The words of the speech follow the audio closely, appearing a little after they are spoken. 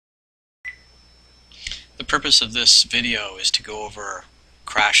The purpose of this video is to go over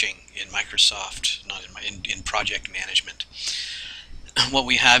crashing in Microsoft, not in project management. What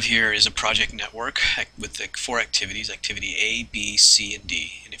we have here is a project network with the 4 activities, activity A, B, C, and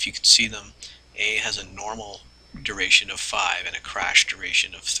D. And if you can see them, A has a normal duration of 5 and a crash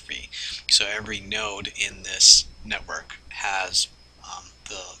duration of 3. So every node in this network has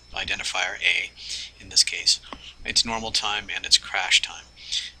the identifier A, in this case, its normal time and its crash time.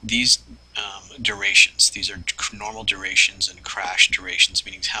 These durations, these are normal durations and crash durations,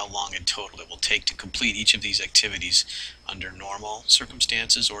 meaning how long in total it will take to complete each of these activities under normal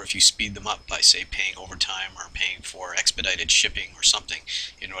circumstances, or if you speed them up by, say, paying overtime or paying for expedited shipping or something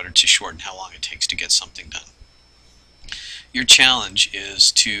in order to shorten how long it takes to get something done. Your challenge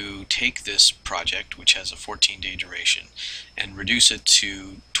is to take this project, which has a 14-day duration, and reduce it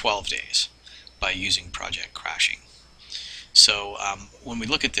to 12 days by using project crashing. So when we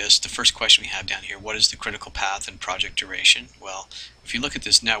look at this, the first question we have down here, what is the critical path and project duration? Well, if you look at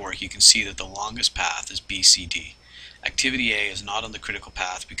this network, you can see that the longest path is BCD. Activity A is not on the critical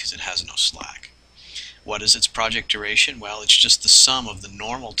path because it has no slack. What is its project duration? Well, it's just the sum of the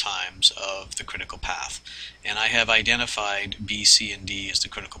normal times of the critical path. And I have identified B, C, and D as the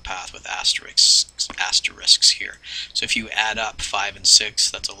critical path with asterisks here. So if you add up 5 and 6,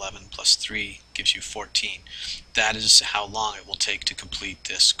 that's 11 plus 3 gives you 14. That is how long it will take to complete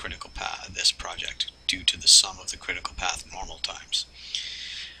this critical path, this project, due to the sum of the critical path normal times.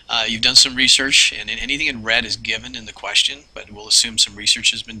 You've done some research, and anything in red is given in the question, but we'll assume some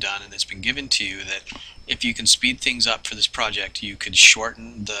research has been done and it's been given to you that if you can speed things up for this project, you could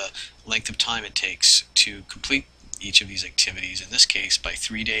shorten the length of time it takes to complete each of these activities, in this case by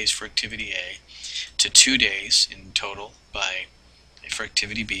 3 days for activity A, to 2 days in total for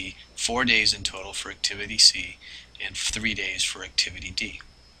activity B, 4 days in total for activity C, and 3 days for activity D.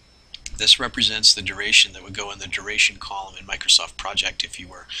 This represents the duration that would go in the duration column in Microsoft Project if you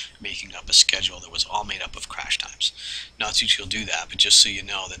were making up a schedule that was all made up of crash times. Not that you'll do that, but just so you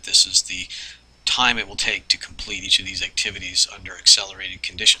know that this is the time it will take to complete each of these activities under accelerated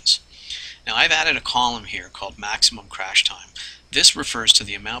conditions. Now I've added a column here called maximum crash time. This refers to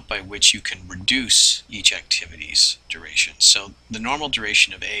the amount by which you can reduce each activity's duration. So the normal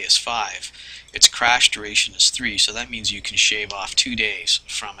duration of A is 5. Its crash duration is 3, so that means you can shave off 2 days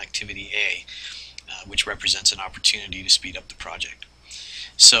from activity A, which represents an opportunity to speed up the project.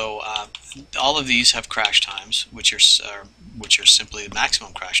 So all of these have crash times, which are simply the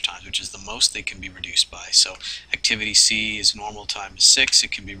maximum crash times, which is the most they can be reduced by. So activity C is normal time is 6.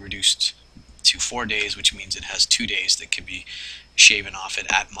 It can be reduced to 4 days, which means it has 2 days that can be shaven off it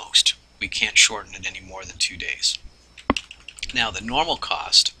at most. We can't shorten it any more than 2 days. Now the normal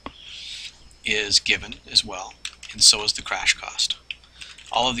cost is given as well, and so is the crash cost.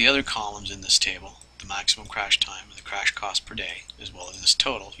 All of the other columns in this table, the maximum crash time and the crash cost per day, as well as this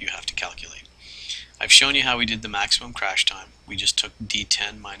total, you have to calculate. I've shown you how we did the maximum crash time. We just took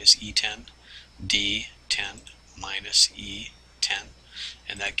D10 minus E10, D10 minus E10,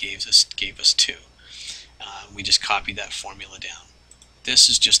 and that gave us 2. We just copied that formula down. This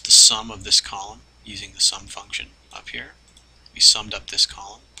is just the sum of this column using the sum function up here. We summed up this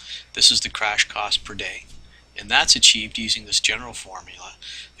column. This is the crash cost per day, and that's achieved using this general formula.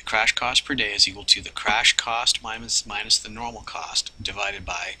 The crash cost per day is equal to the crash cost minus the normal cost divided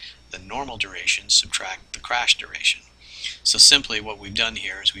by the normal duration subtract the crash duration. So simply what we've done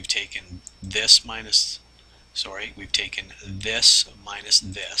here is we've taken this minus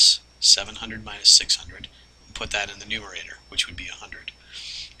this, 700 minus 600, and put that in the numerator, which would be 100.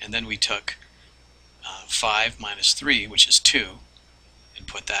 And then we took 5 minus 3, which is 2, and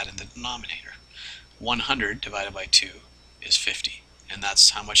put that in the denominator. 100 divided by 2 is 50, and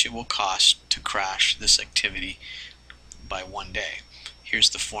that's how much it will cost to crash this activity by 1 day. Here's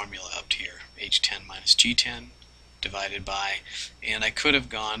the formula up here, H10 minus G10 divided by, and I could have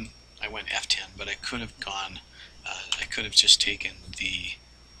gone, I went F10, but I could have gone, I could have just taken the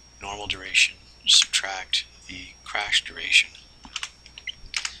normal duration, subtract the crash duration,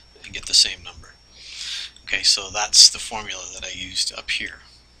 and get the same number. Okay, so that's the formula that I used up here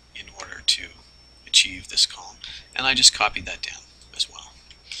in order to achieve this column, and I just copied that down as well.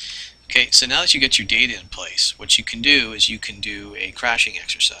 Okay, so now that you get your data in place, what you can do is you can do a crashing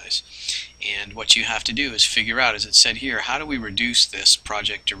exercise, and what you have to do is figure out, as it said here, how do we reduce this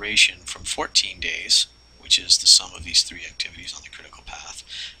project duration from 14 days, which is the sum of these 3 activities on the critical path,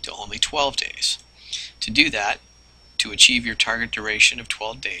 to only 12 days. To do that, to achieve your target duration of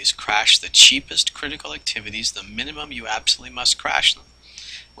 12 days, crash the cheapest critical activities, the minimum you absolutely must crash them,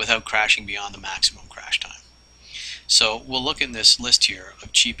 without crashing beyond the maximum crash time. So we'll look in this list here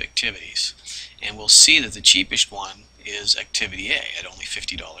of cheap activities, and we'll see that the cheapest one is activity A at only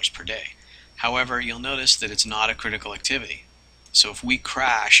 $50 per day. However, you'll notice that it's not a critical activity. So if we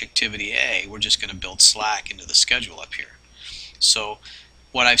crash activity A, we're just going to build slack into the schedule up here. So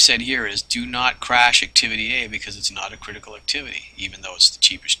what I've said here is do not crash activity A because it's not a critical activity, even though it's the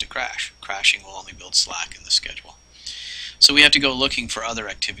cheapest to crash. Crashing will only build slack in the schedule. So we have to go looking for other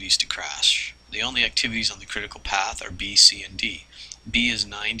activities to crash. The only activities on the critical path are B, C, and D. B is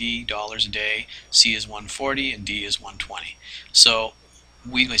 $90 a day, C is $140, and D is $120. So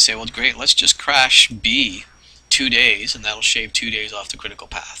we may say, well, great, let's just crash B 2 days, and that'll shave 2 days off the critical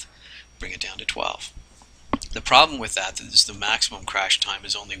path. Bring it down to 12. The problem with that is the maximum crash time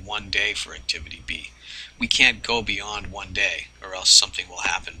is only 1 day for activity B. We can't go beyond 1 day, or else something will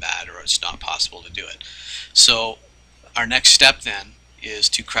happen bad, or it's not possible to do it. So our next step then is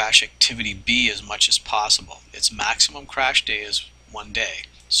to crash activity B as much as possible. Its maximum crash day is 1 day,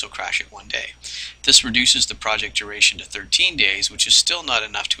 so crash it 1 day. This reduces the project duration to 13 days, which is still not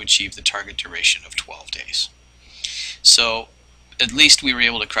enough to achieve the target duration of 12 days. So at least we were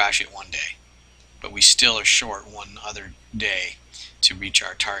able to crash it 1 day, but we still are short 1 other day to reach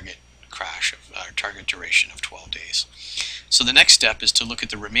our target crash, our target duration of 12 days. So the next step is to look at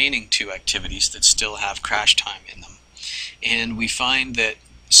the remaining 2 activities that still have crash time in them. And we find that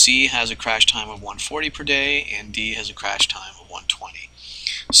C has a crash time of 140 per day and D has a crash time of 120.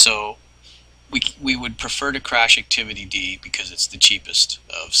 So we would prefer to crash activity D because it's the cheapest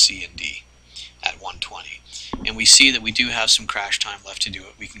of C and D at 120. And we see that we do have some crash time left to do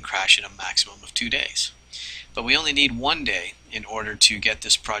it. We can crash it a maximum of 2 days. But we only need 1 day in order to get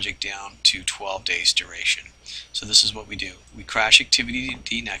this project down to 12 days duration. So this is what we do. We crash activity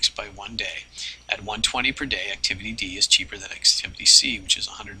D next by 1 day. At 120 per day, activity D is cheaper than activity C, which is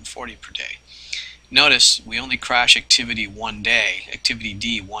 140 per day. Notice we only crash activity D 1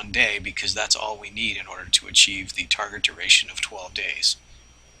 day because that's all we need in order to achieve the target duration of 12 days.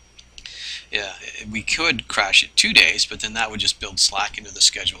 Yeah, we could crash it 2 days, but then that would just build slack into the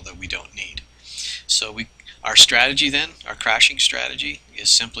schedule that we don't need. So our strategy then, our crashing strategy, is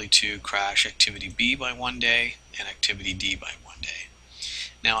simply to crash activity B by 1 day and activity D by 1 day.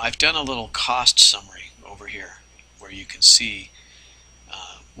 Now I've done a little cost summary over here where you can see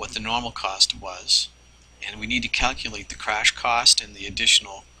what the normal cost was, and we need to calculate the crash cost and the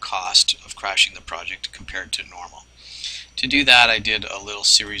additional cost of crashing the project compared to normal. To do that, I did a little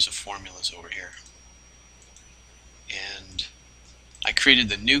series of formulas over here, and I created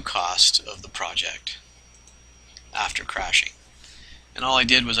the new cost of the project after crashing. And all I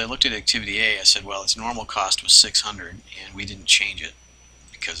did was I looked at activity A. I said, well, its normal cost was 600, and we didn't change it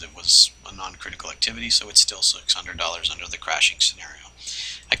because it was a non-critical activity, so it's still $600 under the crashing scenario.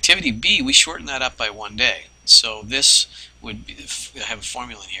 Activity B, we shortened that up by 1 day. So this would be, I have a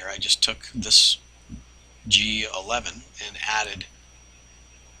formula in here. I just took this G11 and added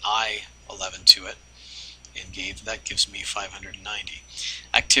I11 to it, and that gives me 590.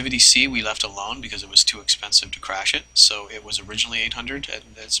 Activity C we left alone because it was too expensive to crash it, so it was originally 800 at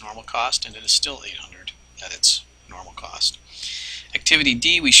its normal cost, and it is still 800 at its normal cost. Activity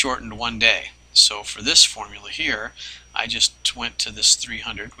D we shortened 1 day, so for this formula here I just went to this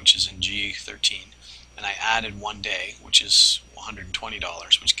 300, which is in G13, and I added 1 day, which is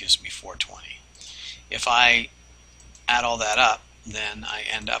 $120, which gives me 420. If I add all that up, then I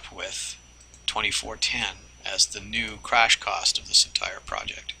end up with 2410 as the new crash cost of this entire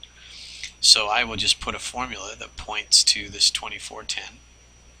project. So I will just put a formula that points to this 2410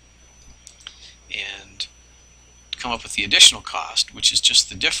 and come up with the additional cost, which is just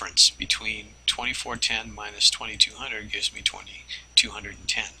the difference between 2410 minus 2200 gives me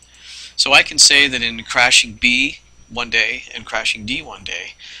 2210. So I can say that in crashing B 1 day and crashing D 1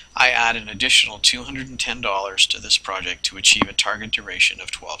 day, I add an additional $210 to this project to achieve a target duration of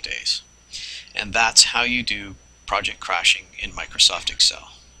 12 days. And that's how you do project crashing in Microsoft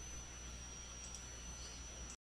Excel.